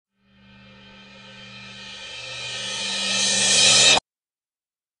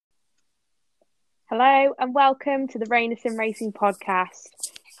Hello and welcome to the Rainison Racing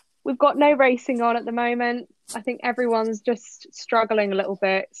podcast. We've got no racing on at the moment. I think everyone's just struggling a little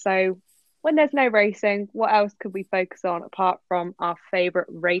bit. So when there's no racing, what else could we focus on apart from our favourite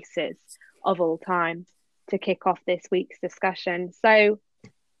races of all time to kick off this week's discussion? So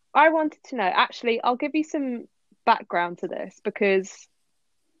I wanted to know, actually, I'll give you some background to this because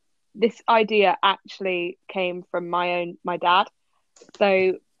this idea actually came from my dad.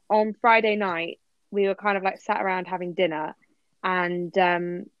 So on Friday night, we were kind of like sat around having dinner, and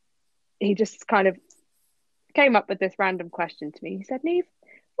he just kind of came up with this random question to me. He said, Neve,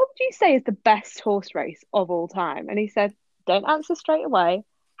 what would you say is the best horse race of all time? And he said, don't answer straight away.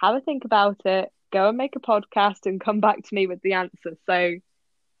 Have a think about it. Go and make a podcast and come back to me with the answer. So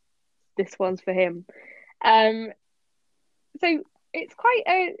this one's for him. Um, so it's quite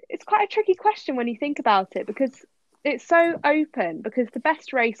a tricky question when you think about it because it's so open. Because the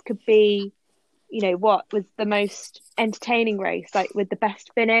best race could be, what was the most entertaining race, like with the best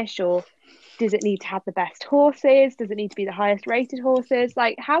finish, or does it need to have the best horses? Does it need to be the highest rated horses?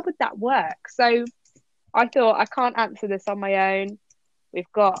 Like, how would that work? So I thought I can't answer this on my own. We've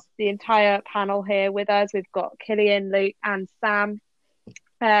got the entire panel here with us. We've got Killian, Luke, and Sam.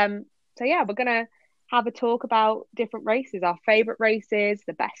 So yeah, we're gonna have a talk about different races, our favourite races,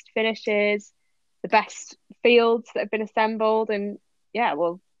 the best finishes, the best fields that have been assembled, and yeah,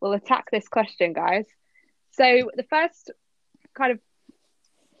 we'll attack this question, guys. So the first kind of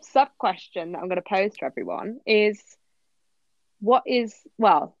sub question that I'm going to pose to everyone is I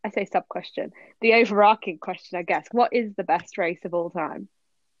say sub question, the overarching question, I guess, what is the best race of all time?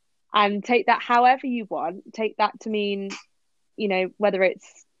 And take that however you want. Take that to mean, whether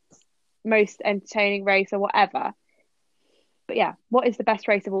it's most entertaining race or whatever. But yeah, what is the best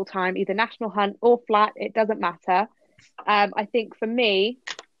race of all time? Either National Hunt or Flat, it doesn't matter. I think for me,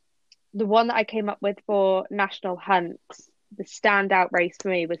 the one that I came up with for National Hunt, the standout race for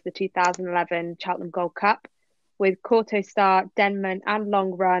me was the 2011 Cheltenham Gold Cup with Kauto Star, Denman, and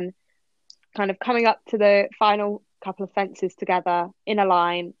Long Run kind of coming up to the final couple of fences together in a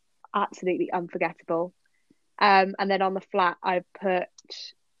line. Absolutely unforgettable. And then on the flat, I put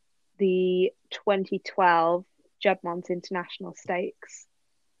the 2012 Juddmonte International Stakes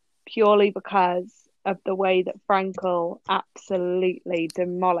purely because of the way that Frankel absolutely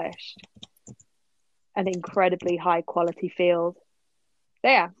demolished an incredibly high quality field. So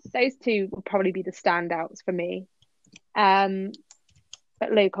yeah, those two will probably be the standouts for me.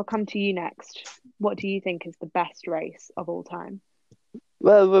 But Luke, I'll come to you next. What do you think is the best race of all time?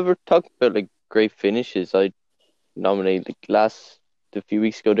 Well, we were talking about great finishes. I nominated a few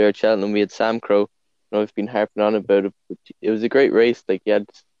weeks ago there at Cheltenham. We had Sam Crow. I've been harping on about it, but it was a great race. You had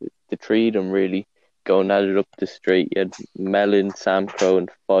the three of them really going at it up the straight. You had Mellon, Sam Crow,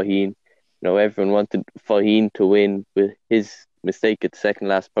 and Faugheen. Everyone wanted Faugheen to win, but his mistake at the second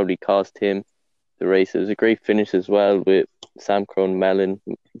last probably cost him the race. It was a great finish as well with Sam Crow and Mellon.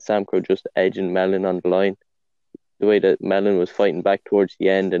 Sam Crow just edging Mellon on the line. The way that Mellon was fighting back towards the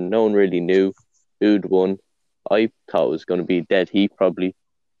end, and no one really knew who'd won. I thought it was going to be a dead heat probably,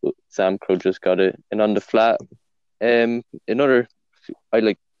 but Sam Crow just got it. And on the flat, another, I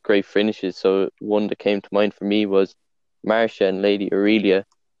like great finishes. So one that came to mind for me was Marcia and Lady Aurelia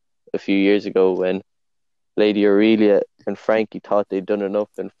a few years ago when Lady Aurelia and Frankie thought they'd done enough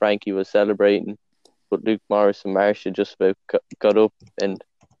and Frankie was celebrating, but Luke Morris and Marcia just about got up and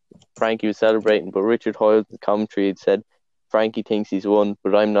Frankie was celebrating, but Richard Hoyle, the commentary, had said Frankie thinks he's won,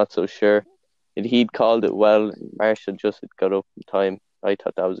 but I'm not so sure. And he'd called it well. Marshall just had got up in time. I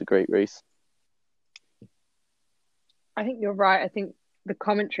thought that was a great race. I think you're right. I think the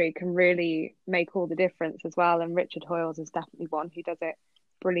commentary can really make all the difference as well. And Richard Hoyles is definitely one who does it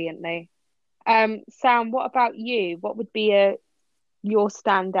brilliantly. Sam, what about you? What would be your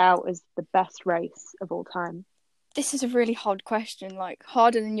standout as the best race of all time? This is a really hard question,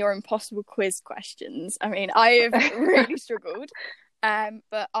 harder than your impossible quiz questions. I mean, I have really struggled.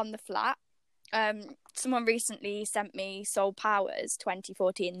 But on the flat, someone recently sent me Soul Powers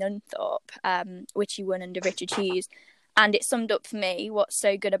 2014 Nunthorpe, which he won under Richard Hughes. And it summed up for me what's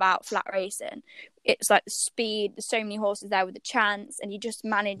so good about flat racing. It's like the speed, there's so many horses there with a chance, and you just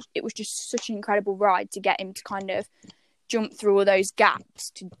managed, it was just such an incredible ride to get him to kind of jump through all those gaps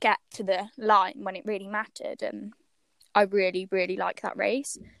to get to the line when it really mattered. And I really, really like that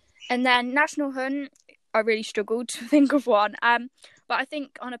race. And then National Hunt, I really struggled to think of one. But I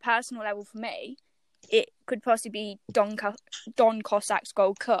think on a personal level for me, it could possibly be Don Cossack's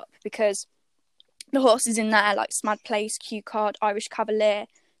Gold Cup, because the horses in there like Smad Place, Q Card, Irish Cavalier,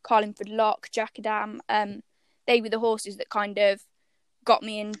 Carlingford Lock, Jackadam, they were the horses that kind of got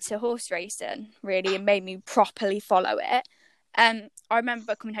me into horse racing, really, and made me properly follow it. I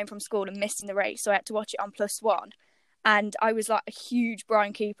remember coming home from school and missing the race, so I had to watch it on Plus One. And I was like a huge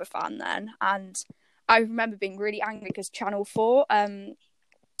Brian Cooper fan then. And I remember being really angry because Channel 4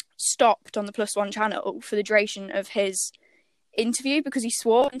 stopped on the Plus One channel for the duration of his interview because he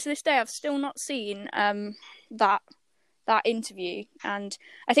swore. And to this day, I've still not seen that interview. And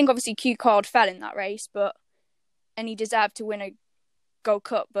I think obviously Q Card fell in that race, and he deserved to win a Gold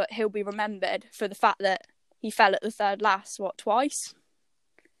Cup, but he'll be remembered for the fact that he fell at the third last, twice.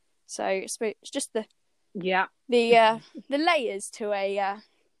 So it's just the layers to a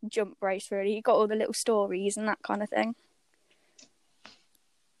jump race, really. You got all the little stories and that kind of thing.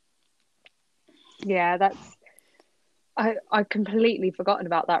 Yeah, I completely forgotten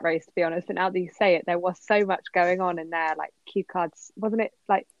about that race, to be honest. But now that you say it, there was so much going on in there. Like Q Cards, wasn't it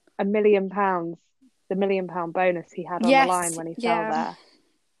like £1 million? The £1 million bonus he had on the line when he fell there.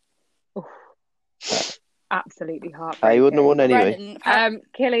 Oof. Absolutely heartbreaking. I wouldn't have won anyway.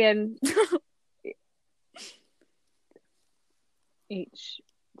 Killian. Each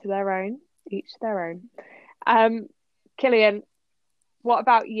to their own. Killian, what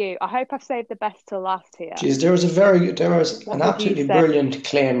about you? I hope I've saved the best till last here. Jeez, there was an absolutely brilliant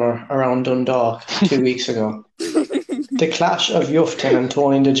claimer around Dundalk 2 weeks ago. The clash of Yufton and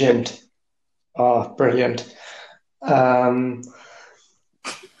Tony the Gent. Oh, brilliant.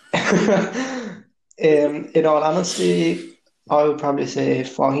 In all honesty, I would probably say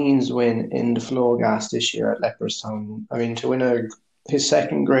Faheen's win in the Flowgas this year at Leopardstown. I mean, to win his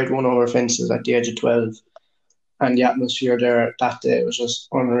second Grade 1 over fences at the age of 12, and the atmosphere there that day was just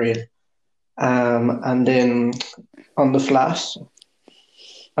unreal. And then on the flat,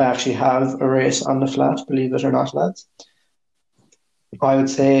 I actually have a race on the flat, believe it or not, lads. I would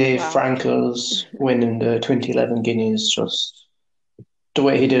say Frankel's win in the 2011 Guineas, just the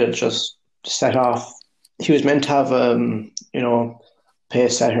way he did it, just set off. He was meant to have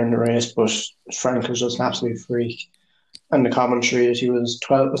pace setter in the race, but Frankel's just an absolute freak. And the commentary is he was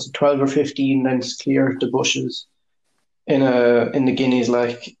 12 or 15 lengths clear of the bushes in the Guineas.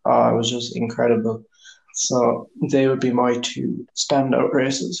 It was just incredible. So they would be my two standout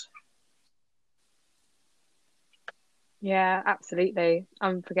races. Yeah, absolutely.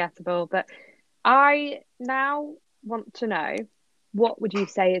 Unforgettable. But I now want to know, what would you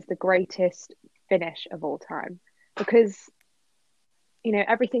say is the greatest finish of all time? Because,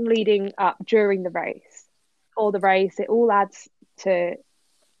 everything leading up during the race, or the race, it all adds to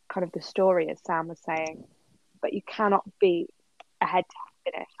kind of the story, as Sam was saying. But you cannot beat a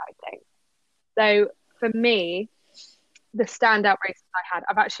head-to-head finish, I think. So for me, the standout races I had,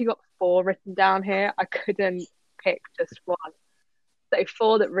 I've actually got 4 written down here. I couldn't pick just one. So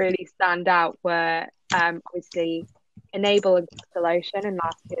 4 that really stand out were obviously Enable and Crystal Ocean in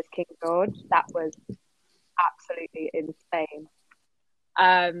last year's King George. That was absolutely insane.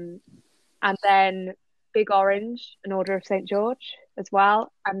 And then Big Orange and Order of St. George as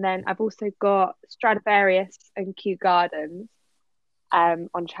well. And then I've also got Stradivarius and Kew Gardens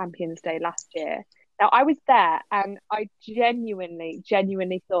on Champions Day last year. Now, I was there and I genuinely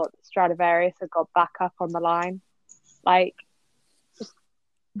thought that Stradivarius had got back up on the line. Like,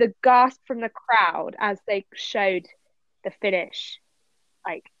 the gasp from the crowd as they showed the finish,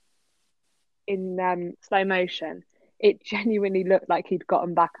 like, in slow motion, it genuinely looked like he'd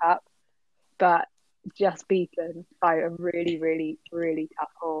gotten back up, but just beaten by a really, really, really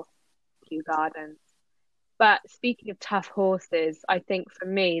tough horse, Kew Gardens. But speaking of tough horses, I think for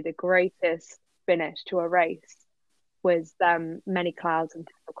me, the greatest finish to a race was Many Clouds and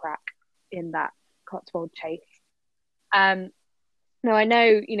Crack in that Cotswold Chase. Now, I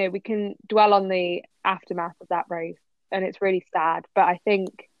know, we can dwell on the aftermath of that race, and it's really sad, but I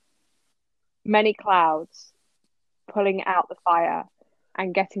think Many Clouds pulling out the fire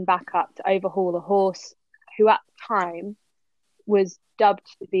and getting back up to overhaul a horse who at the time was dubbed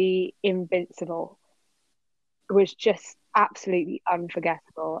to be invincible was just absolutely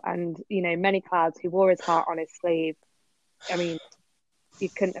unforgettable. And, Many Clouds, who wore his heart on his sleeve, I mean, you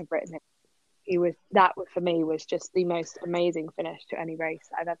couldn't have written it. That for me was just the most amazing finish to any race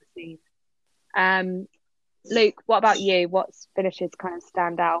I've ever seen. Luke, what about you? What finishes kind of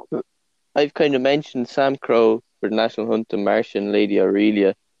stand out? I've kind of mentioned Sam Crow for the National Hunt and Marsh and Lady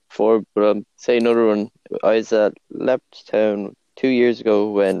Aurelia before, but say another one. I was at Leopardstown 2 years ago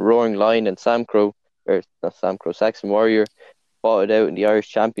when Roaring Lion and Saxon Warrior fought it out in the Irish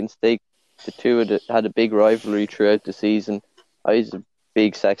Champions Stake. The two had a big rivalry throughout the season. I was a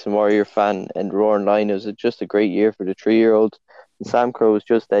big Saxon Warrior fan, and Roaring Lion was just a great year for the 3-year-olds. And Sam Crow was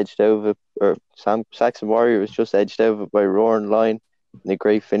just edged over, or Saxon Warrior was just edged over by Roaring Lion. and a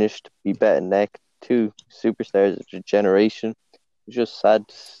great finish to be betting neck. Two superstars of the generation. It's just sad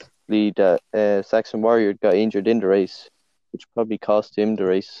to see that Saxon Warrior got injured in the race, which probably cost him the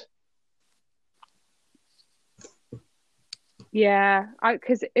race. Yeah,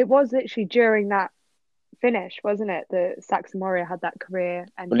 because it was literally during that finish, wasn't it? That Saxon Warrior had that Well,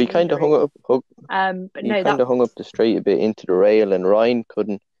 he career-ending kind of injury. But he no, kind that of hung up the straight a bit into the rail, and Ryan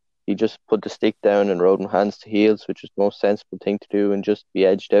couldn't. He just put the stick down and rode him hands to heels, which is the most sensible thing to do, and just be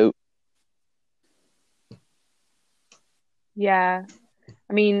edged out. yeah.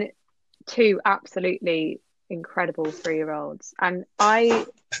 I mean, two absolutely incredible 3-year-olds, and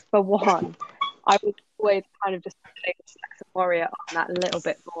for one, I was always kind of just putting Saxon Warrior on that a little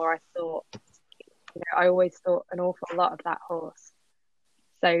bit more. I always thought an awful lot of that horse.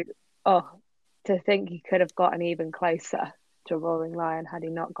 So, to think he could have gotten even closer to Roaring Lion had he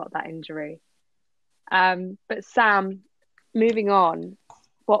not got that injury. But Sam, moving on,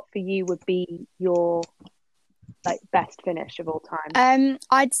 what for you would be your best finish of all time?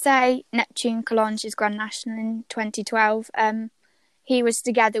 I'd say Neptune Collange's Grand National in 2012. He was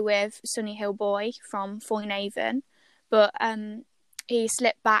together with Sunny Hill Boy from Foynaven, but he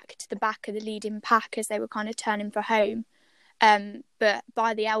slipped back to the back of the leading pack as they were kind of turning for home. But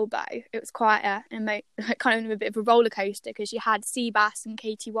by the elbow, it was quite kind of a bit of a roller coaster, because you had Seabass and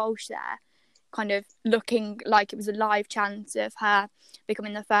Katie Walsh there, kind of looking like it was a live chance of her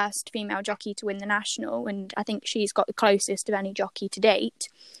becoming the first female jockey to win the national, and I think she's got the closest of any jockey to date.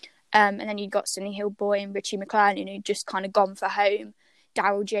 And then you've got Sunny Hill Boy and Richie McLernon, who'd just kind of gone for home.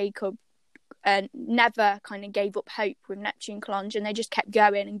 Daryl Jacob never kind of gave up hope with Neptune Collange, and they just kept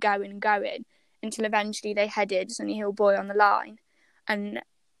going and going and going until eventually they headed Sunny Hill Boy on the line. And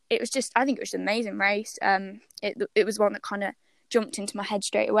it was just, I think it was an amazing race. It was one that kind of jumped into my head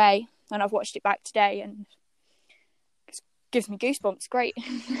straight away, and I've watched it back today and it gives me goosebumps. Great.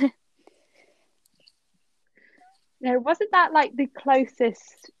 No, wasn't that the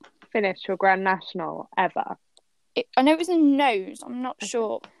closest finish to a Grand National ever? I know it was a nose. I'm not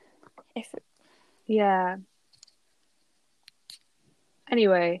sure if it... Yeah.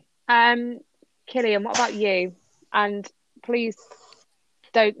 Anyway, Killian, what about you? And please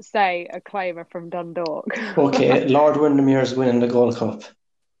don't say a claimer from Dundalk. Okay, Lord Windermere's winning the Gold Cup.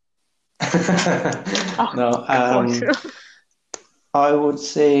 No, I would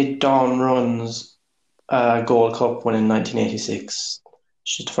say Dawn Run's Gold Cup win in 1986.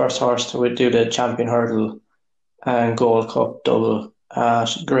 She's the first horse to do the Champion Hurdle and Gold Cup double.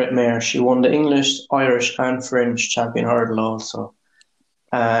 She's a great mare. She won the English, Irish and French Champion Hurdle also.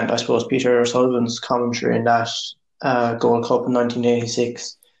 And I suppose Peter Sullivan's commentary in that Gold Cup in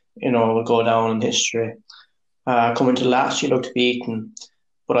 1986, will go down in history. Coming to the last, she looked beaten.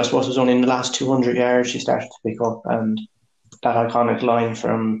 But I suppose it was only in the last 200 yards she started to pick up, and that iconic line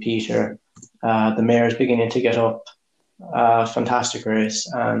from Peter, the mare is beginning to get up. Fantastic race,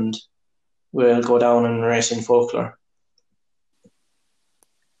 and will go down in racing folklore.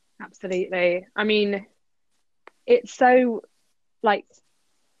 Absolutely. I mean, it's so, to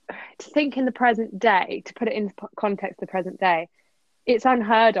think in the present day, to put it in context of the present day, it's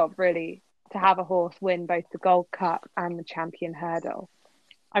unheard of, really, to have a horse win both the Gold Cup and the Champion Hurdle.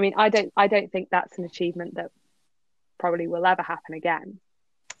 I mean, I don't think that's an achievement that probably will ever happen again.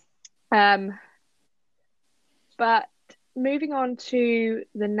 But moving on to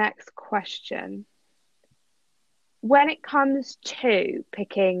the next question. When it comes to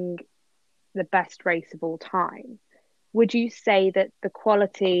picking the best race of all time, would you say that the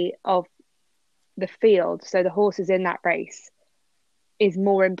quality of the field, so the horses in that race, is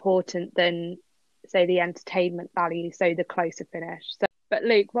more important than, say, the entertainment value, so the closer finish? But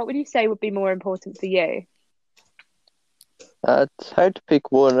Luke, what would you say would be more important for you? It's hard to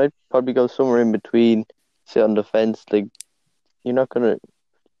pick one. I'd probably go somewhere in between, sit on the fence. You're not going to...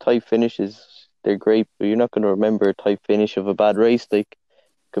 Tight finishes, they're great, but you're not going to remember a tight finish of a bad race,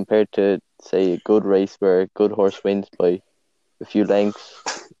 compared to, say, a good race where a good horse wins by a few lengths.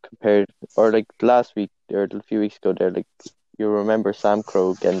 Or last week, or a few weeks ago there, you'll remember Sam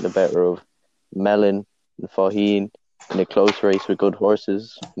Crow getting the better of Mellon and Faheen in a close race with good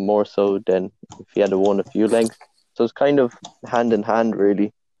horses, more so than if he had won a few lengths. So it's kind of hand in hand,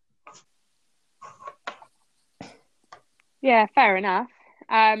 really. Yeah, fair enough.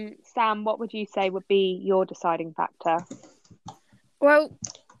 Sam, what would you say would be your deciding factor? Well,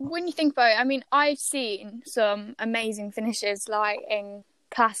 when you think about it, I mean, I've seen some amazing finishes in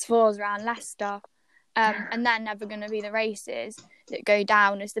Class 4s around Leicester, and they're never going to be the races that go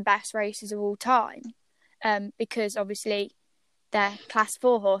down as the best races of all time, because obviously they're Class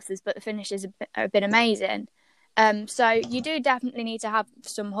 4 horses, but the finishes have been amazing. So you do definitely need to have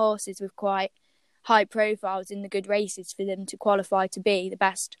some horses with quite high profiles in the good races for them to qualify to be the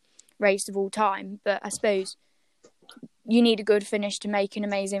best race of all time. But I suppose you need a good finish to make an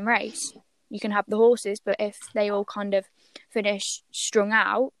amazing race. You can have the horses, but if they all kind of finish strung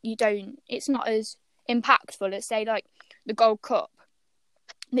out, it's not as impactful as, say, like the Gold Cup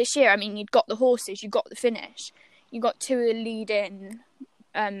this year. I mean, you've got the horses, you've got the finish, you've got two leading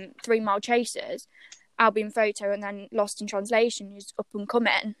 3 mile chasers, Albion Photo and then Lost in Translation, who's up and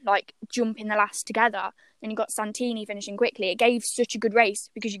coming, like jumping the last together. Then you got Santini finishing quickly. It gave such a good race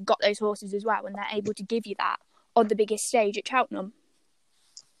because you've got those horses as well, and they're able to give you that on the biggest stage at Cheltenham.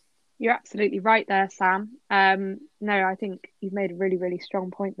 You're absolutely right there, Sam. No, I think you've made a really, really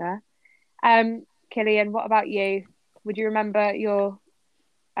strong point there. Killian, what about you? Would you remember your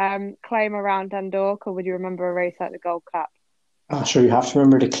claim around Dundalk, or would you remember a race like the Gold Cup? Oh, sure, you have to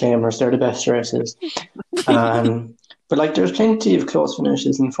remember the claimers. They're the best races. But like, there's plenty of close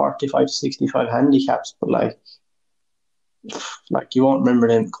finishes in 45 to 65 handicaps, but like you won't remember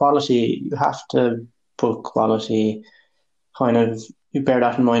them. Quality, you have to put quality, kind of, you bear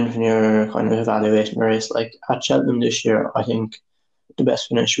that in mind when you're kind of evaluating a race. Like at Cheltenham this year, I think the best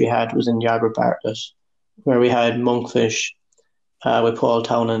finish we had was in the Arbor Bartlett, where we had Monkfish with Paul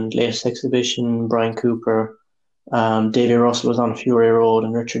Townend, latest exhibition, Brian Cooper, Davy Russell was on Fury Road,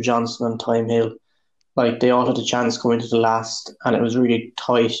 and Richard Johnson on Time Hill. Like, they all had a chance going to the last, and it was really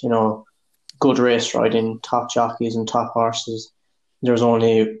tight, good race riding, top jockeys and top horses. There was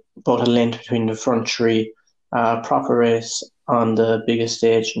only about a length between the front three. Proper race on the biggest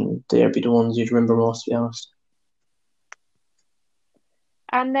stage, and they'd be the ones you'd remember most, to be honest.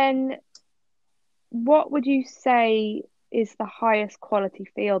 And then, what would you say is the highest quality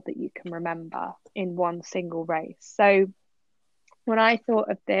field that you can remember in one single race? So when I thought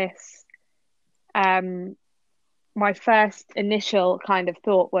of this, my first initial kind of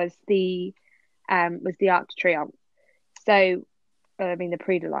thought was the Arc de Triomphe. So, I mean, the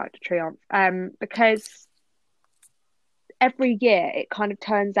Prix de l'Arc de Triomphe, because every year it kind of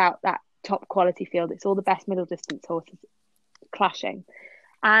turns out that top quality field. It's all the best middle distance horses clashing.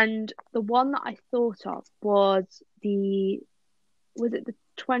 And the one that I thought of was the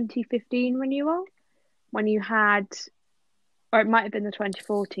 2015 renewal, when you had, or it might have been the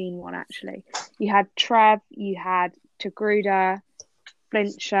 2014 one actually. You had Trev, you had Tagruda,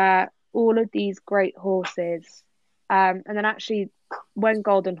 Flintshire, all of these great horses. And then actually when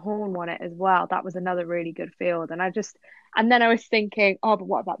Golden Horn won it as well, that was another really good field. And then I was thinking, oh, but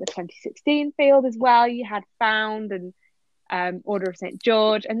what about the 2016 field as well? You had Found and Order of St.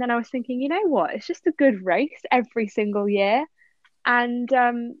 George. And then I was thinking, you know what? It's just a good race every single year. And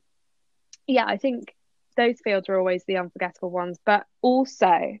I think those fields are always the unforgettable ones. But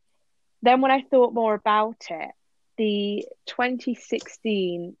also, then when I thought more about it, the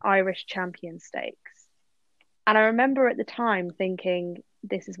 2016 Irish Champion Stakes. And I remember at the time thinking,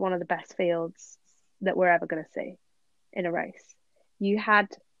 this is one of the best fields that we're ever going to see in a race. You had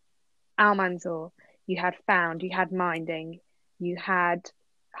Almanzor, you had Found, you had Minding, you had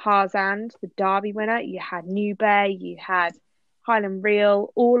Harzand, the Derby winner, you had New Bay, you had Highland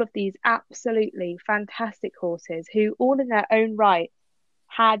Reel, all of these absolutely fantastic horses who all in their own right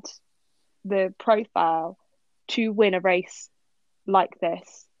had the profile to win a race like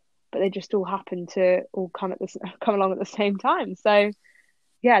this, but they just all happened to all come along at the same time. So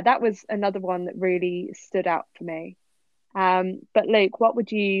yeah, that was another one that really stood out for me. But Luke, what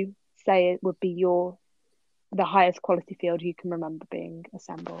would you say would be the highest quality field you can remember being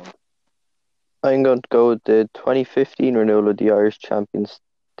assembled? I'm going to go with the 2015 renewal of the Irish Champion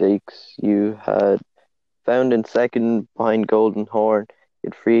Stakes. You had Found in second behind Golden Horn. You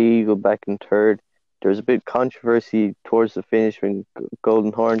had Free Eagle back in third. There was a bit of controversy towards the finish when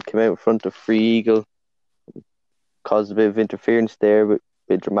Golden Horn came out in front of Free Eagle. Caused a bit of interference there, but a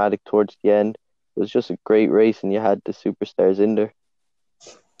bit dramatic towards the end. It was just a great race, and you had the superstars in there.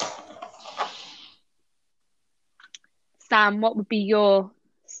 Sam, what would be your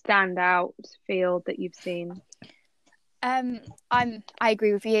standout field that you've seen? I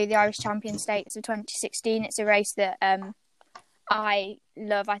agree with you. The Irish Champion Stakes of 2016. It's a race that I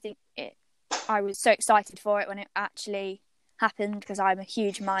love. I think I was so excited for it when it actually happened because I'm a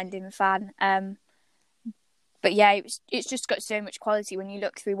huge Minding fan. But yeah, it's just got so much quality when you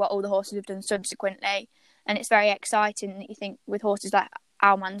look through what all the horses have done subsequently, and it's very exciting that you think with horses like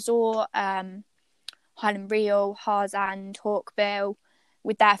Almanzor, Highland Reel, Harzand, Hawkbill,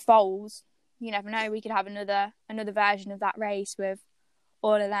 with their foals, you never know, we could have another version of that race with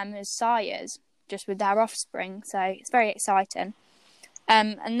all of them as sires, just with their offspring. So it's very exciting.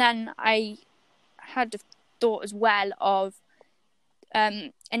 And then I had thought as well of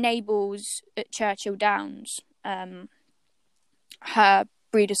Enables at Churchill Downs, her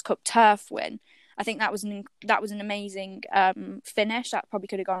Breeders' Cup Turf win. I think that was an amazing finish. That probably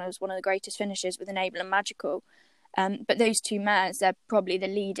could have gone as one of the greatest finishes with Enable and Magical. But those two mares, they're probably the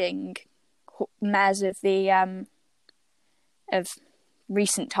leading mares of the of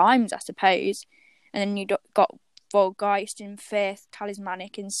recent times, I suppose. And then you got Volgeist in 5th,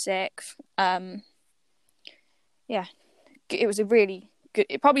 Talismanic in 6th. Yeah, it was a really good.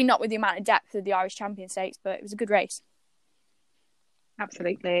 Probably not with the amount of depth of the Irish Champion Stakes, but it was a good race.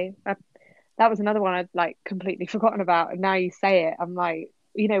 Absolutely. That was another one I'd like completely forgotten about, and now you say it, I'm like,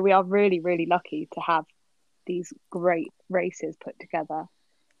 we are really, really lucky to have these great races put together.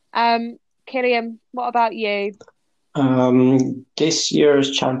 Killian, what about you? This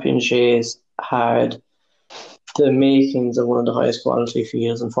year's Championships had the makings of one of the highest quality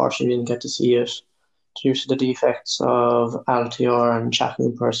fields. Unfortunately, didn't get to see it due to the defects of Altior and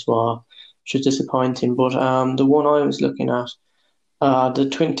Chapman Persois, which was disappointing. But the one I was looking at, the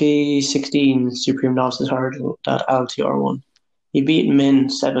 2016 Supreme Novices Hurdle that Altior won. He beat Min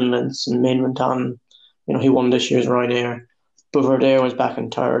 7 lengths, and Min went on, he won this year's Ryanair. But Verdere was back in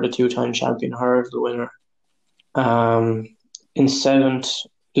third, a 2-time champion hurdle winner. In 7th,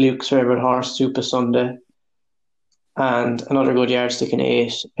 Luke's favourite horse, Super Sunday. And another good yardstick in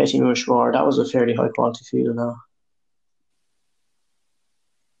 8th, Petit Mouchoir. That was a fairly high quality field now.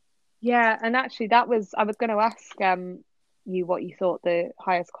 Yeah, and actually I was going to ask you what you thought the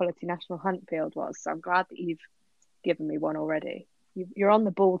highest quality National Hunt field was. So I'm glad that you've given me one already. You're on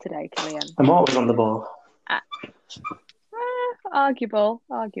the ball today, Killian. I'm always on the ball. Arguable.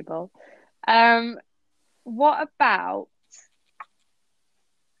 What about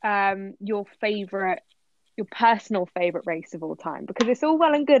your personal favourite race of all time? Because it's all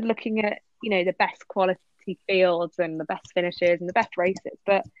well and good looking at, the best quality fields and the best finishes and the best races,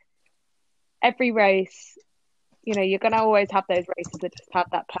 but every race, you're going to always have those races that just have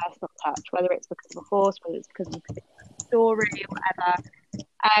that personal touch, whether it's because of a horse, whether it's because of a story or whatever.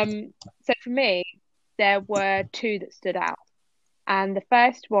 So for me, there were 2 that stood out. And the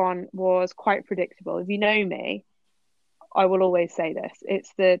first one was quite predictable. If you know me, I will always say this.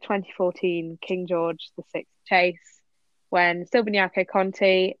 It's the 2014 King George VI Chase, when Silviniaco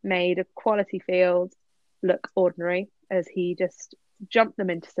Conti made a quality field look ordinary as he just jumped them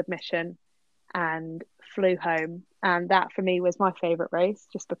into submission and flew home. And that for me was my favourite race,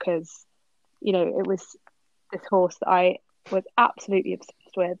 just because, it was this horse that I was absolutely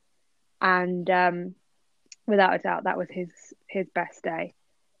obsessed with. And without a doubt, that was his best day.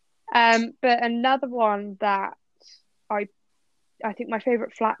 But another one that I think my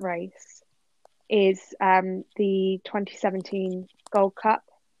favourite flat race is the 2017 Gold Cup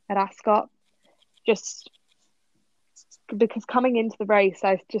at Ascot. Just because coming into the race,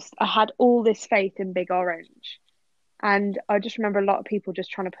 I had all this faith in Big Orange. And I just remember a lot of people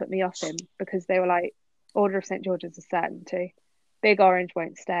just trying to put me off him because they were like, Order of St. George is a certainty. Big Orange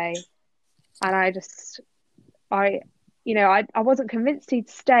won't stay. And I wasn't convinced he'd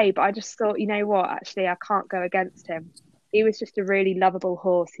stay, but I just thought, actually, I can't go against him. He was just a really lovable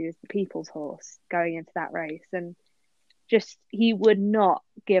horse. He was the people's horse going into that race. And just, he would not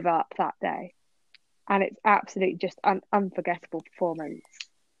give up that day. And it's absolutely just an unforgettable performance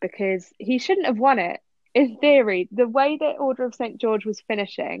because he shouldn't have won it. In theory, the way that Order of St. George was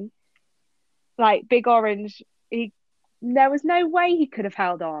finishing, like Big Orange, there was no way he could have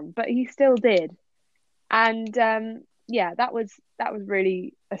held on, but he still did. And that was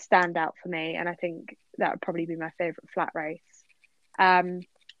really a standout for me, and I think that would probably be my favourite flat race. And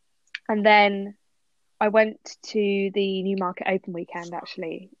then I went to the Newmarket Open weekend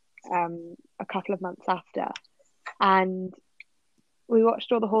actually, a couple of months after, and we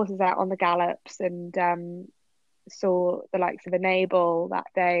watched all the horses out on the gallops and saw the likes of Enable that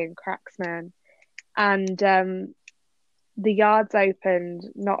day and Cracksman, and the yards opened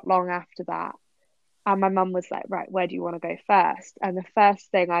not long after that. And my mum was like, right, where do you want to go first? And the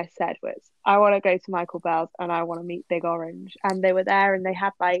first thing I said was, I want to go to Michael Bell's and I want to meet Big Orange. And they were there and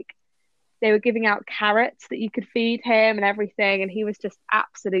they were giving out carrots that you could feed him and everything. And he was just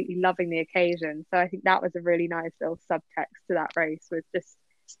absolutely loving the occasion. So I think that was a really nice little subtext to that race, was just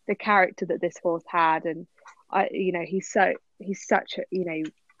the character that this horse had. And, he's such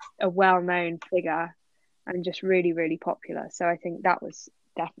a well-known figure and just really, really popular. So I think that was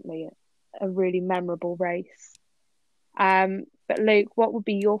definitely a really memorable race. But Luke, what would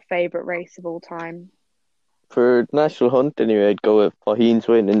be your favourite race of all time? For National Hunt, anyway, I'd go with Faheen's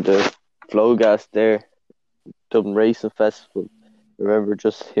win in the Flowgas there, Dublin Racing Festival. I remember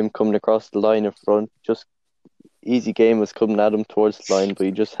just him coming across the line in front, just easy game was coming at him towards the line, but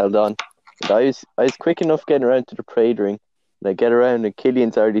he just held on. And I was quick enough getting around to the parade ring. And I get around and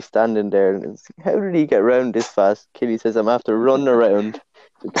Killian's already standing there. And it's, how did he get around this fast? Killian says, I'm after running around.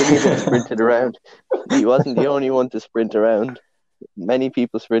 So Killian then sprinted around. He wasn't the only one to sprint around. Many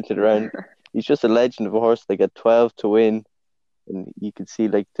people sprinted around. He's just a legend of a horse. Like at 12 to win. And you can see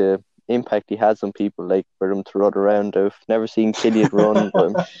like the impact he has on people, like for them to run around. I've never seen Killian run,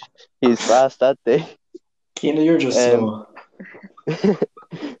 but he's fast that day. Keena, you're just slow.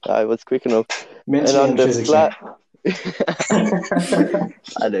 I was quick enough. Mentally and on the physically. flat,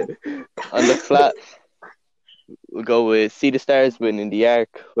 I know. On the flat, we'll go with See the Stars win in the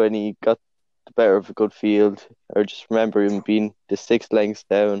Arc when he got the better of a good field. I just remember him being the 6 lengths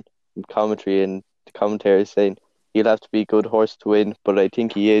down in commentary, and the commentary saying he'll have to be a good horse to win, but I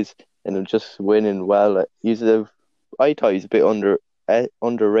think he is, and he'll just winning well. I thought he's a bit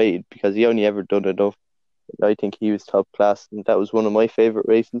underrated because he only ever done enough. I think he was top class, and that was one of my favourite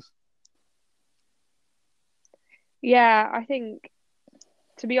races. Yeah, I think,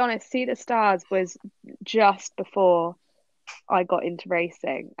 to be honest, See the Stars was just before I got into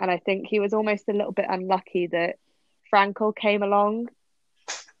racing, and I think he was almost a little bit unlucky that Frankel came along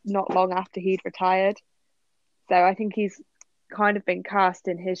not long after he'd retired. So I think he's kind of been cast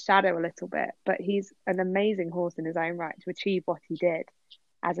in his shadow a little bit, but he's an amazing horse in his own right. To achieve what he did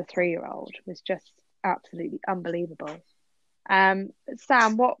as a 3-year-old was just absolutely unbelievable.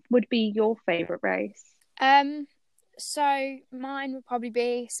 Sam, what would be your favourite race? So mine would probably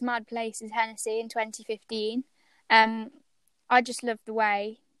be Smad Places Hennessy in 2015. I just loved the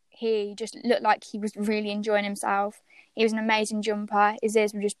way he just looked like he was really enjoying himself. He was an amazing jumper. His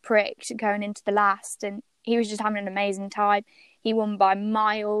ears were just pricked going into the last, and he was just having an amazing time. He won by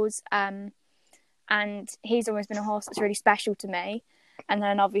miles, and he's always been a horse that's really special to me. And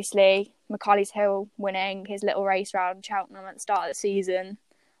then obviously Macaulay's Hill winning his little race round Cheltenham at the start of the season.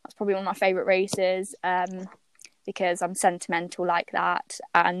 That's probably one of my favourite races, because I'm sentimental like that.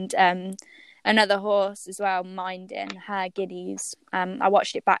 And another horse as well, Minding, her Giddies. I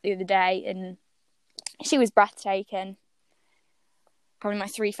watched it back the other day and she was breathtaking. Probably my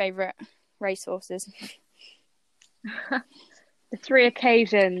 3 favourite racehorses. The 3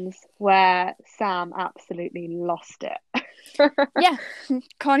 occasions where Sam absolutely lost it. Yeah,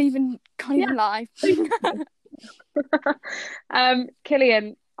 can't even lie.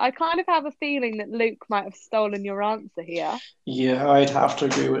 Killian, I kind of have a feeling that Luke might have stolen your answer here. Yeah, I'd have to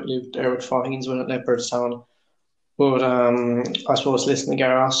agree with Luke there with Faheen's win at Leopardstown. But I suppose listening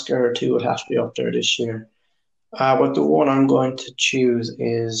to Oscar too would have to be up there this year. But the one I'm going to choose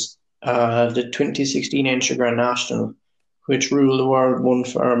is the 2016 Aintree Grand National, which Rule the World won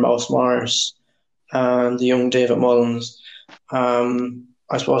for Mouse Morris and the young David Mullins.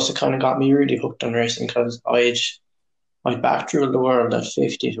 I suppose it kind of got me really hooked on racing because I'd backed Rule the World at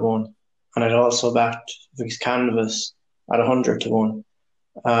 50 to 1, and I'd also backed Vix Canvas at 100 to 1.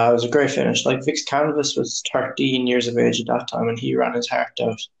 It was a great finish. Like, Vix Canvas was 13 years of age at that time, and he ran his heart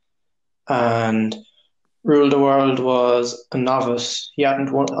out. And Rule the World was a novice. He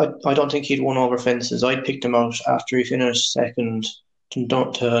hadn't won. I don't think he'd won over fences. I picked him out after he finished second to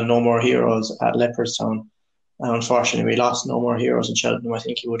No More Heroes at Leopardstown. And unfortunately, we lost No More Heroes in Cheltenham. I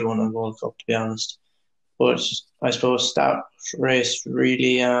think he would have won a World Cup, to be honest. But I suppose that race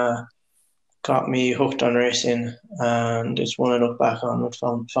really got me hooked on racing, and it's one I look back on with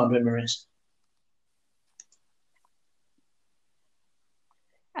fond memories.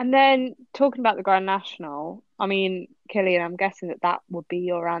 And then talking about the Grand National, I mean, Killian, I'm guessing that would be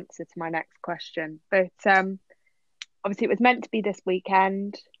your answer to my next question. But obviously, it was meant to be this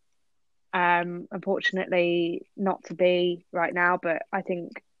weekend. Unfortunately, not to be right now, but I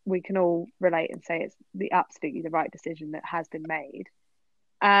think we can all relate and say it's absolutely the right decision that has been made.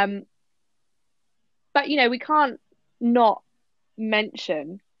 But, we can't not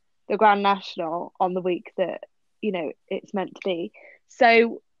mention the Grand National on the week that, it's meant to be.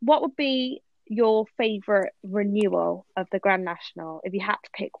 So what would be your favourite renewal of the Grand National? If you had to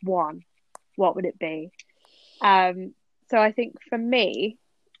pick one, what would it be? So I think for me,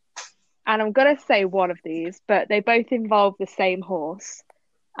 and I'm going to say one of these, but they both involve the same horse.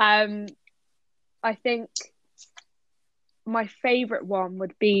 I think my favourite one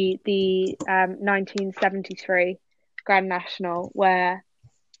would be the 1973 Grand National, where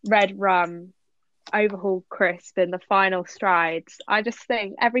Red Rum overhauled Crisp in the final strides. I just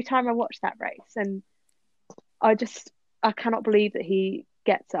think every time I watch that race, and I cannot believe that he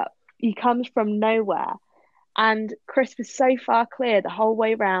gets up. He comes from nowhere, and Crisp is so far clear the whole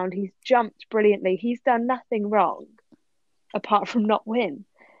way round. He's jumped brilliantly. He's done nothing wrong apart from not win.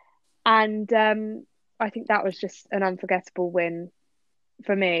 And I think that was just an unforgettable win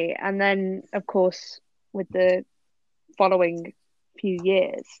for me. And then, of course, with the following few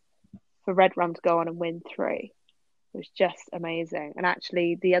years, for Red Rum to go on and win 3 was just amazing. And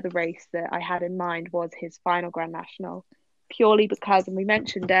actually, the other race that I had in mind was his final Grand National, purely because, and we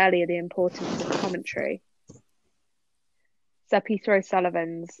mentioned earlier, the importance of commentary. Sir Peter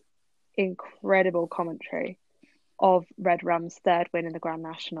O'Sullivan's incredible commentary of Red Rum's 3rd win in the Grand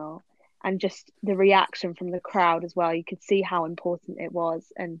National, and just the reaction from the crowd as well. You could see how important it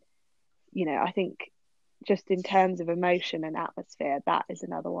was. And, you know, I think just in terms of emotion and atmosphere, that is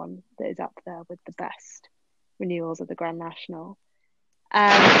another one that is up there with the best renewals of the Grand National.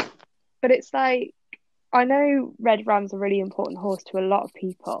 But it's like, I know Red Rum's a really important horse to a lot of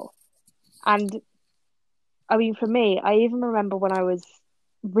people. And I mean, for me, I even remember when I was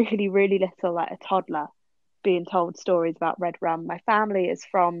really, really little, like a toddler, being told stories about Red Rum. My family is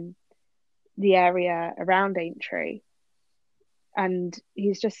from the area around Aintree, and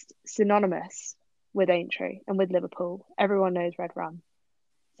he's just synonymous with Aintree and with Liverpool. Everyone knows Red Rum.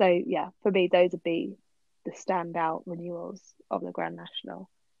 So yeah, for me, those would be the standout renewals of the Grand National.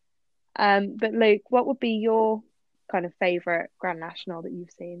 But Luke, what would be your kind of favourite Grand National that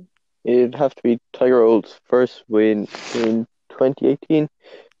you've seen? It'd have to be Tiger Roll's first win in 2018,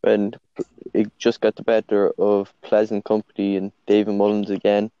 when it just got the better of Pleasant Company and David Mullins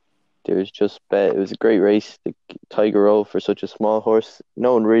again. It was a great race. The Tiger Roll, for such a small horse,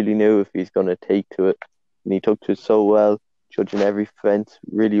 no one really knew if he's going to take to it, and he took to it so well, judging every fence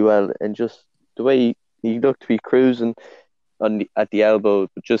really well, and just the way he looked to be cruising at the elbow,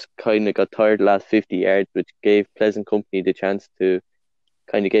 but just kind of got tired the last 50 yards, which gave Pleasant Company the chance to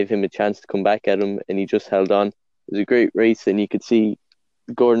gave him a chance to come back at him, and he just held on. It was a great race, and you could see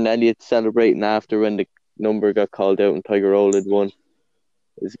Gordon Elliott celebrating after when the number got called out and Tiger Roll had won.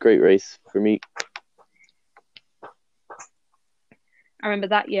 It was a great race for me. I remember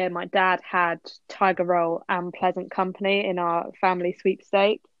that year my dad had Tiger Roll and Pleasant Company in our family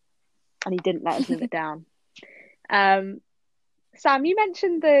sweepstake, and he didn't let us live it down. Sam, you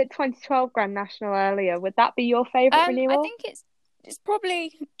mentioned the 2012 Grand National earlier. Would that be your favourite renewal? I think it's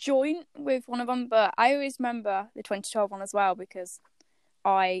probably joint with one of them, but I always remember the 2012 one as well, because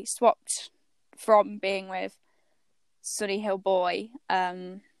I swapped from being with Sunny Hill Boy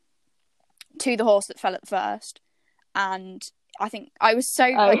to the horse that fell at first, and I think I was so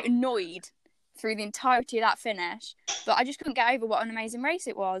annoyed through the entirety of that finish, but I just couldn't get over what an amazing race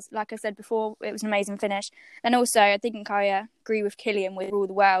it was. Like I said before, it was an amazing finish. And also, I think I agree with Killian with Rule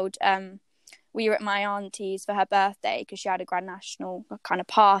the World. We were at my auntie's for her birthday because she had a Grand National kind of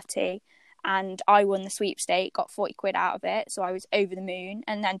party, and I won the sweepstake, got 40 quid out of it, so I was over the moon.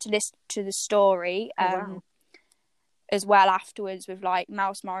 And then to listen to the story as well afterwards with like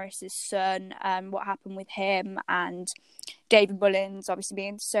Mouse Morris's son, what happened with him, and David Mullins obviously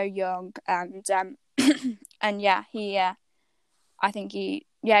being so young, and and yeah, I think it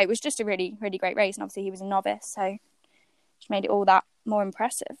was just a really, really great race, and obviously he was a novice, so just made it all that more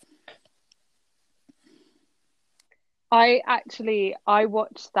impressive. I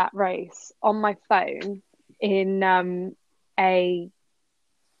watched that race on my phone in a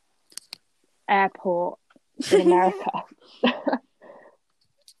airport in America.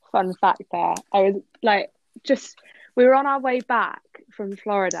 Fun fact there. I was like, we were on our way back from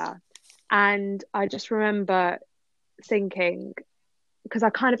Florida, and I just remember thinking, because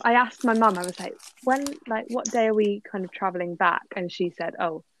I asked my mum, I was like, what day are we kind of traveling back? And she said,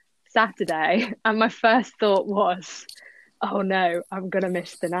 oh, Saturday. And my first thought was, oh no, I'm gonna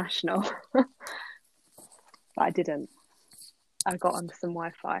miss the National. But I didn't. I got onto some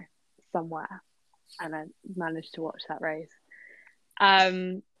Wi-Fi somewhere and I managed to watch that race.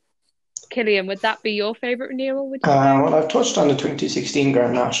 Killian, would that be your favourite renewal, would you say? Well, I've touched on the 2016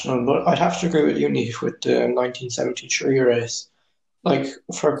 Grand National, but I'd have to agree with you, Niamh, with the 1973 race. Like,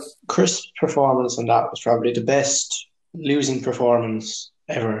 for Chris' performance on that was probably the best losing performance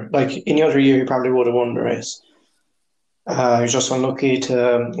ever. Like, any other year, he probably would have won the race. He was just unlucky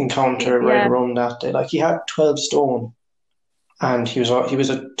to encounter Red Rum that day. Like, he had 12 stone, and he was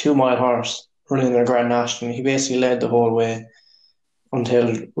a 2-mile horse running in a Grand National. He basically led the whole way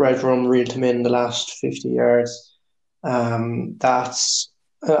until Red Rum reeled him in the last 50 yards. That's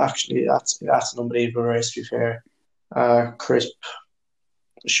an unbelievable race, to be fair. Chris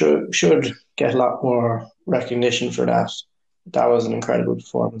should get a lot more recognition for that. That was an incredible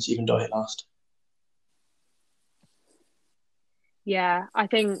performance, even though he lost. Yeah, I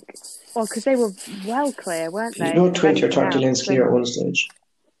think, because they were well clear, weren't they? 20 or 30 lengths clear at one stage.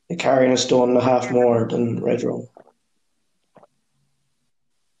 They're carrying a stone and a half more than Red Rum.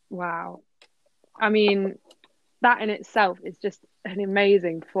 Wow. I mean, that in itself is just an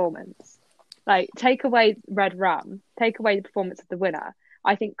amazing performance. Like, take away Red Rum, take away the performance of the winner.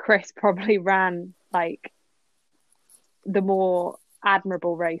 I think Chris probably ran like the more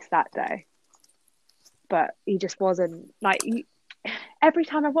admirable race that day, but he just wasn't like. Every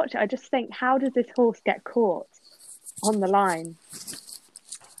time I watch it, I just think, how does this horse get caught on the line?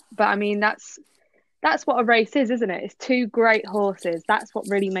 But I mean, that's what a race is, isn't it? It's two great horses. That's what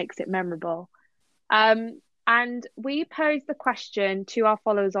really makes it memorable. And we posed the question to our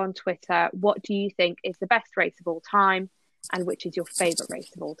followers on Twitter: what do you think is the best race of all time, and which is your favourite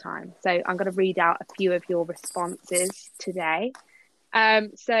race of all time? So I'm going to read out a few of your responses today.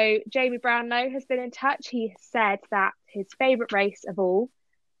 So Jamie Brownlow has been in touch. He said that his favourite race of all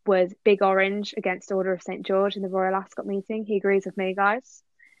was Big Orange against Order of St. George in the Royal Ascot meeting. He agrees with me, guys.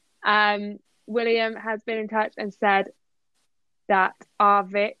 William has been in touch and said that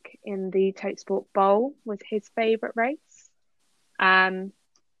Arvik in the Totesport Bowl was his favourite race. Davo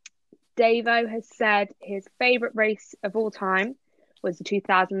has said his favourite race of all time was the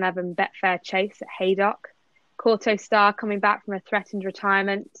 2011 Betfair Chase at Haydock. Corto Star coming back from a threatened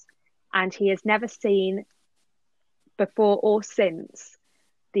retirement, and he has never seen before or since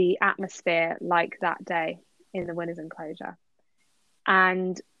the atmosphere like that day in the winner's enclosure.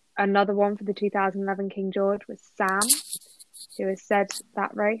 And another one for the 2011 King George was Sam, who has said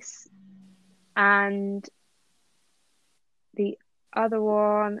that race. And the other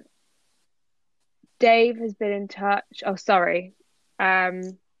one, Dave has been in touch. Oh, sorry.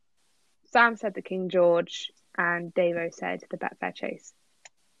 Sam said the King George, and Davo said the Betfair Chase,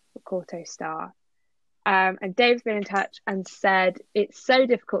 the Corto Star. And Dave's been in touch and said it's so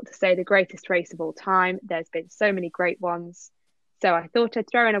difficult to say the greatest race of all time. There's been so many great ones. So I thought I'd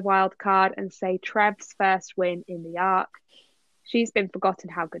throw in a wild card and say Trev's first win in the Arc. She's been forgotten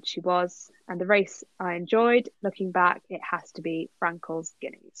how good she was. And the race I enjoyed, looking back, it has to be Frankel's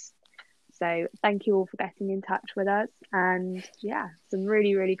Guineas. So thank you all for getting in touch with us. And yeah, some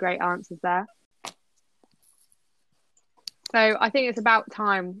really, really great answers there. So I think it's about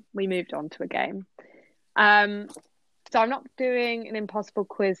time we moved on to a game. So I'm not doing an impossible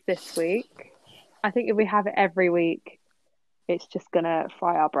quiz this week. I think if we have it every week, it's just going to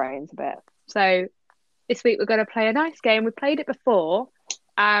fry our brains a bit. So this week we're going to play a nice game. We played it before.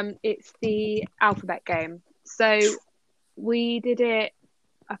 It's the alphabet game. So we did it,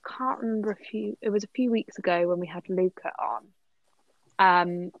 I can't remember it was a few weeks ago when we had Luca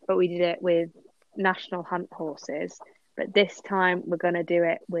on. But we did it with national hunt horses. But this time we're going to do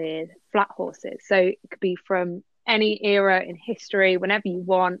it with flat horses. So it could be from any era in history, whenever you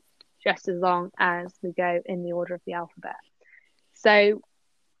want, just as long as we go in the order of the alphabet. So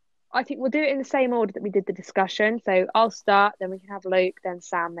I think we'll do it in the same order that we did the discussion. So I'll start, then we can have Luke, then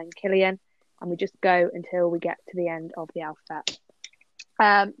Sam, then Killian, and we just go until we get to the end of the alphabet.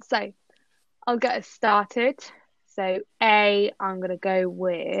 So I'll get us started. So I'm going to go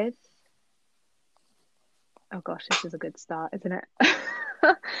with... Oh gosh, this is a good start, isn't it?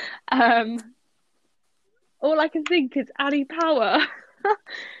 All I can think is Annie Power.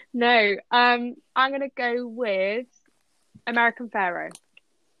 No, I'm going to go with American Pharaoh.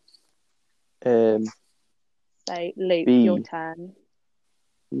 So Luke, B. your turn.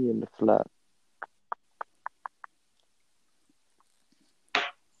 B in the flat.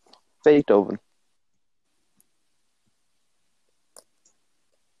 Beethoven.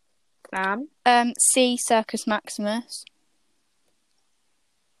 Sam. C. Circus Maximus.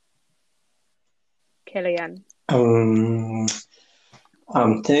 Killian. I'm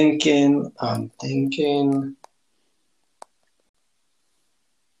thinking.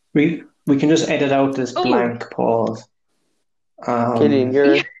 We can just edit out this blank pause. Killian,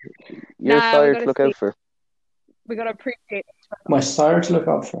 you're sire to look out for. We got to appreciate My sire to look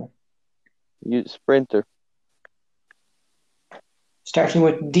out for. You sprinter. Starting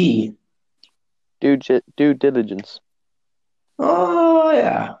with D. Due diligence. Oh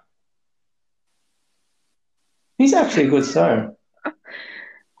yeah. He's actually a good sire.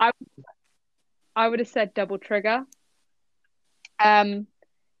 I would have said Double Trigger. Killian,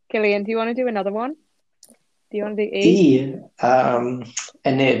 do you want to do another one? Do you want to do E? E.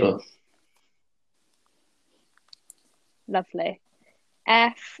 Enable. Lovely.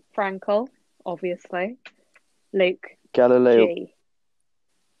 F. Frankel, obviously. Luke. Galileo. G.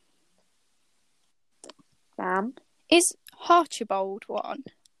 Sam. Is Archibald one?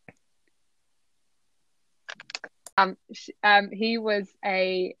 He was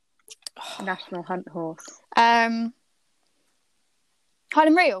a national hunt horse. Highland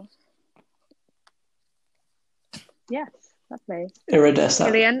Real. Yes, lovely. Iridessa.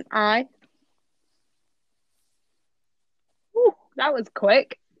 Killian, I. That was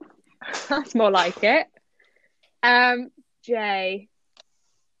quick. That's more like it. Jay.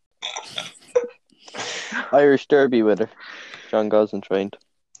 Irish Derby winner. John Gosling trained.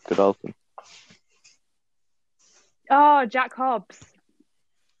 Godolphin. Oh, Jack Hobbs.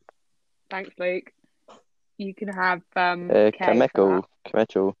 Thanks, Luke. You can have Kay for Cameco.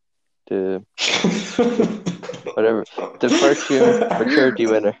 Camecho. The whatever. The Fortune for 30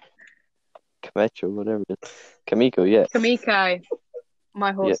 winner. Camecho, whatever it is. Kamiko, yeah. that. Kamiko.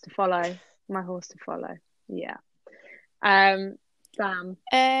 My horse Yeah. to follow. My horse to follow. Yeah. Sam.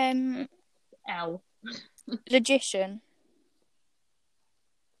 L. Logician.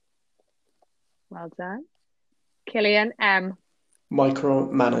 Well done. Killian. M.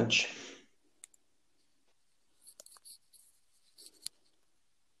 Micromanage.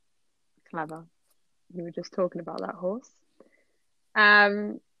 Clever. You were just talking about that horse.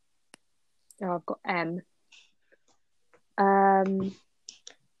 Oh, I've got M. N.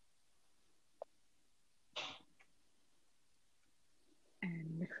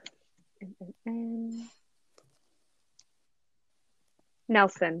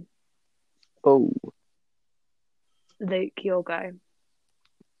 Nelson. Oh. Luke, you'll go.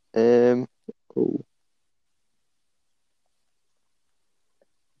 Oh.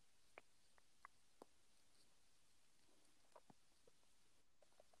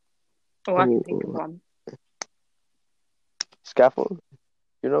 Oh, I can think of one. Scaffold.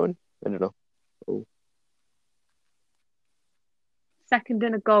 You know one? I don't know. Oh. Second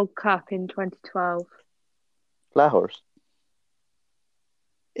in a Gold Cup in 2012. Flat horse.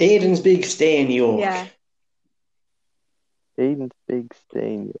 Aiden's Big Stay in York. Yeah. Aiden's Big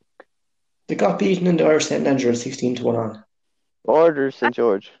Stain. They got beaten in the Irish St. Andrew 16-1 on. Order St.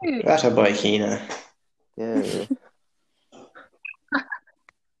 George. That's a by Keena. Yeah.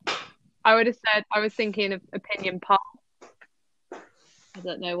 I would have said I was thinking of Opinion Pop. I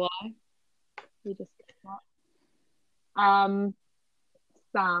don't know why. You just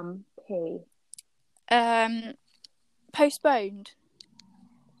Sam P. Postponed.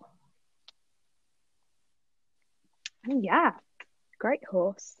 Oh yeah. Great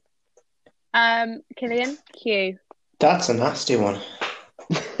horse. Killian, Q. That's a nasty one.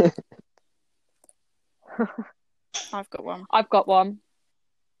 I've got one. I've got one.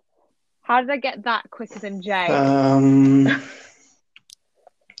 How did I get that quicker than Jay?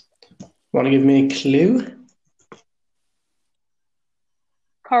 Want to give me a clue?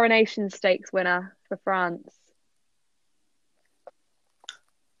 Coronation Stakes winner for France.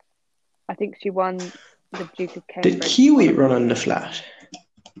 I think she won the Duke of Cambridge. Did Kiwi run on the flat?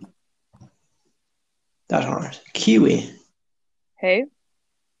 That hard. Kiwi. Who?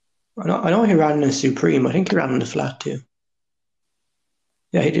 I know he ran in a Supreme. I think he ran on the flat too.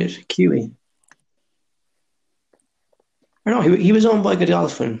 Yeah, he did. Kiwi. Or no, he was owned by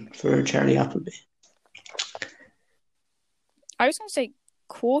Godolphin for Charlie Appleby. I was going to say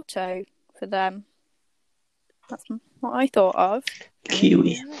Quarto for them. That's what I thought of.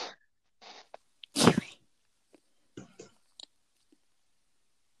 Kiwi.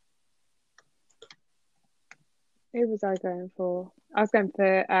 Who was I going for? I was going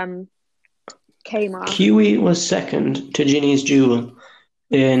for Kmart. Kiwi was second to Ginny's Jewel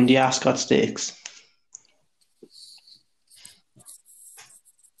in the Ascot Stakes.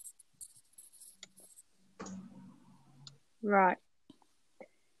 Right.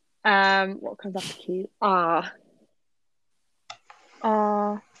 What comes after Q? R.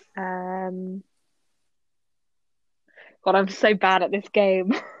 God, I'm so bad at this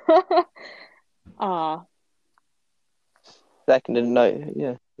game. R. Second in the night.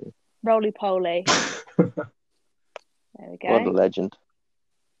 Yeah. Roly poly. There we What a go. legend.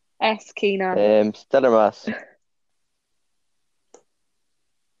 S. Keena. Stellar Mass.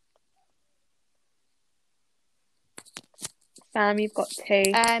 Sam, you've got two.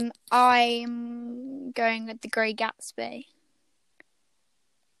 I'm going with the Grey Gatsby.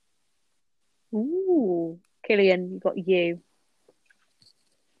 Ooh. Killian, you've got you.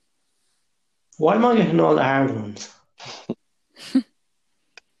 Why am I getting all the hard ones?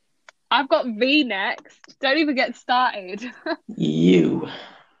 I've got V next. Don't even get started. You.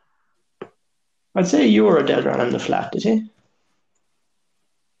 I'd say you were a dead ran on the flat, did you?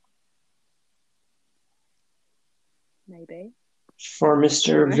 Maybe. For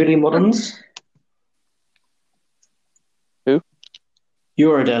Mr. Billy Mullins. Who?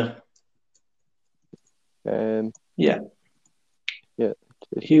 Uradel. Yeah. Yeah.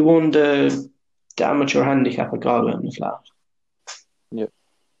 He won the amateur handicap at Galway on the flat. Yeah.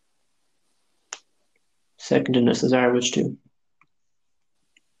 Second in the Cesarewitch too.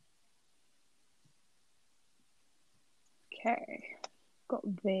 Okay, got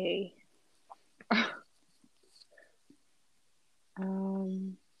V.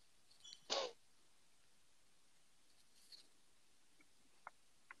 Um,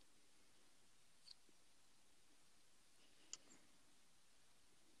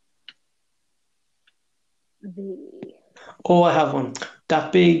 V. Oh, I have one.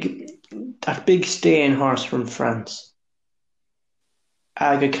 That big staying horse from France.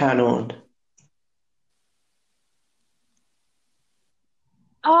 Aga Khan owned.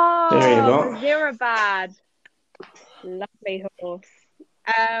 There you Oh, go. the Zero Bad. Lovely horse.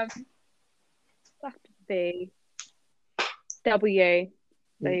 That to be W.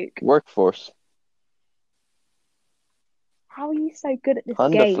 Luke. Workforce. How are you so good at this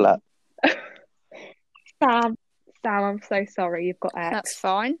Honda game? Flat. Sam, I'm so sorry. You've got X. That's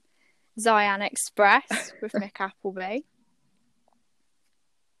fine. Zion Express with Mick Appleby.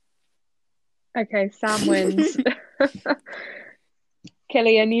 Okay, Sam wins.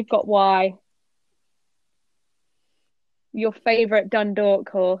 Killian, you've got Y. Your favourite Dundalk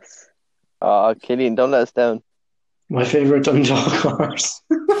horse. Killian, don't let us down. My favourite Dundalk horse.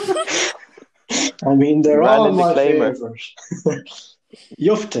 I mean, they're Ran all in the my claimer. favourite.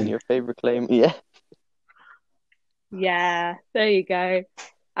 Yufton. Your favourite claim? Yeah. Yeah, there you go.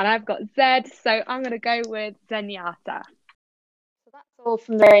 And I've got Z, so I'm going to go with Zenyatta. So that's all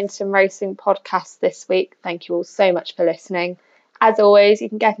from the Rainington Racing podcast this week. Thank you all so much for listening. As always, you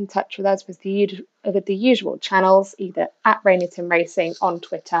can get in touch with us with the usual channels, either at Rainington Racing on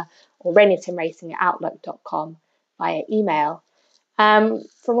Twitter or rainingtonracing@outlook.com via email. From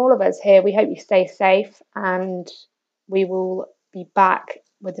all of us here, we hope you stay safe, and we will be back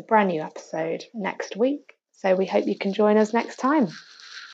with a brand new episode next week. So we hope you can join us next time.